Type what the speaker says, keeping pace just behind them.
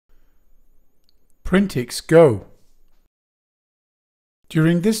Printix Go.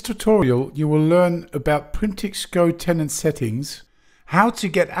 During this tutorial, you will learn about Printix Go tenant settings, how to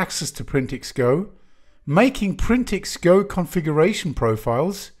get access to Printix Go, making Printix Go configuration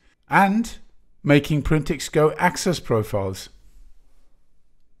profiles, and making Printix Go access profiles.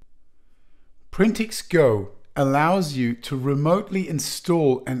 Printix Go allows you to remotely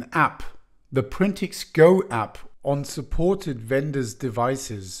install an app, the Printix Go app, on supported vendors'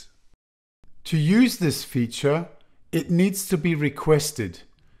 devices. To use this feature, it needs to be requested.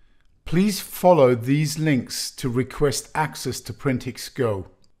 Please follow these links to request access to Printix Go.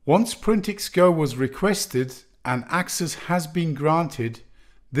 Once Printix Go was requested and access has been granted,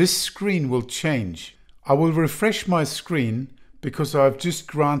 this screen will change. I will refresh my screen because I've just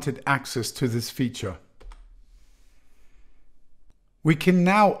granted access to this feature. We can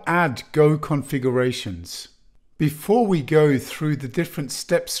now add Go configurations. Before we go through the different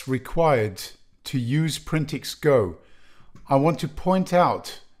steps required to use Printix Go, I want to point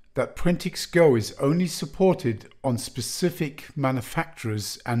out that Printix Go is only supported on specific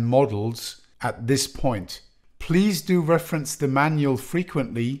manufacturers and models at this point. Please do reference the manual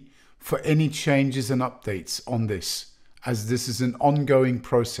frequently for any changes and updates on this, as this is an ongoing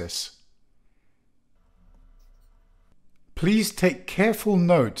process. Please take careful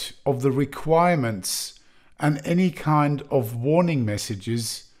note of the requirements and any kind of warning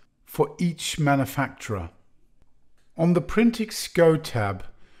messages for each manufacturer. On the Printix Go tab,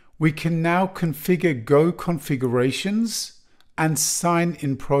 we can now configure Go configurations and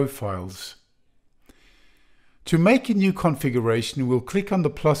sign-in profiles. To make a new configuration, we'll click on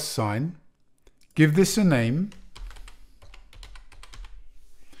the plus sign, give this a name,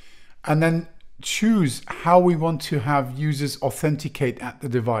 and then choose how we want to have users authenticate at the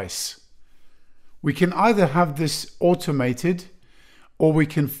device. We can either have this automated, or we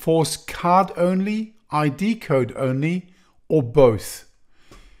can force card only, ID code only, or both.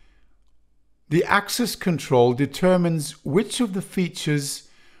 The access control determines which of the features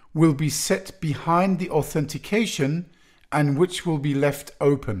will be set behind the authentication and which will be left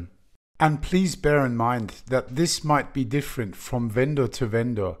open. And please bear in mind that this might be different from vendor to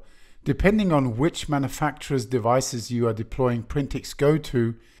vendor. Depending on which manufacturer's devices you are deploying Printix Go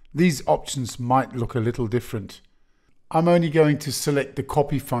to, these options might look a little different. I'm only going to select the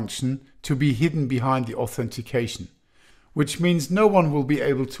copy function to be hidden behind the authentication, which means no one will be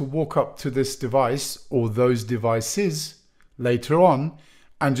able to walk up to this device or those devices later on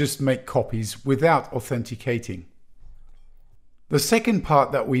and just make copies without authenticating. The second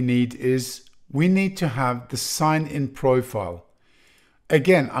part that we need is we need to have the sign-in profile.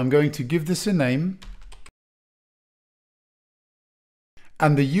 Again, I'm going to give this a name,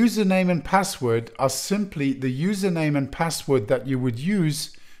 and the username and password are simply the username and password that you would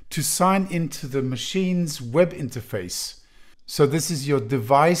use to sign into the machine's web interface. So this is your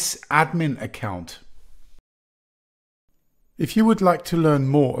device admin account. If you would like to learn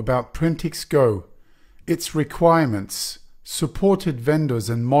more about Printix Go, its requirements, supported vendors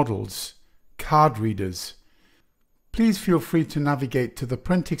and models, card readers, please feel free to navigate to the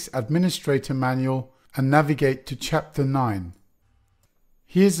Printix Administrator Manual and navigate to Chapter 9.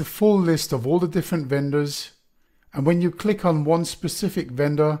 Here's a full list of all the different vendors, and when you click on one specific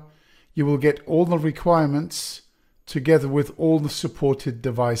vendor, you will get all the requirements together with all the supported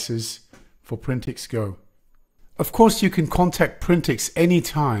devices for Printix Go. Of course, you can contact Printix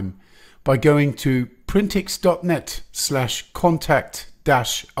anytime by going to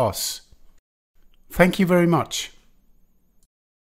printix.net/contact-us. Thank you very much.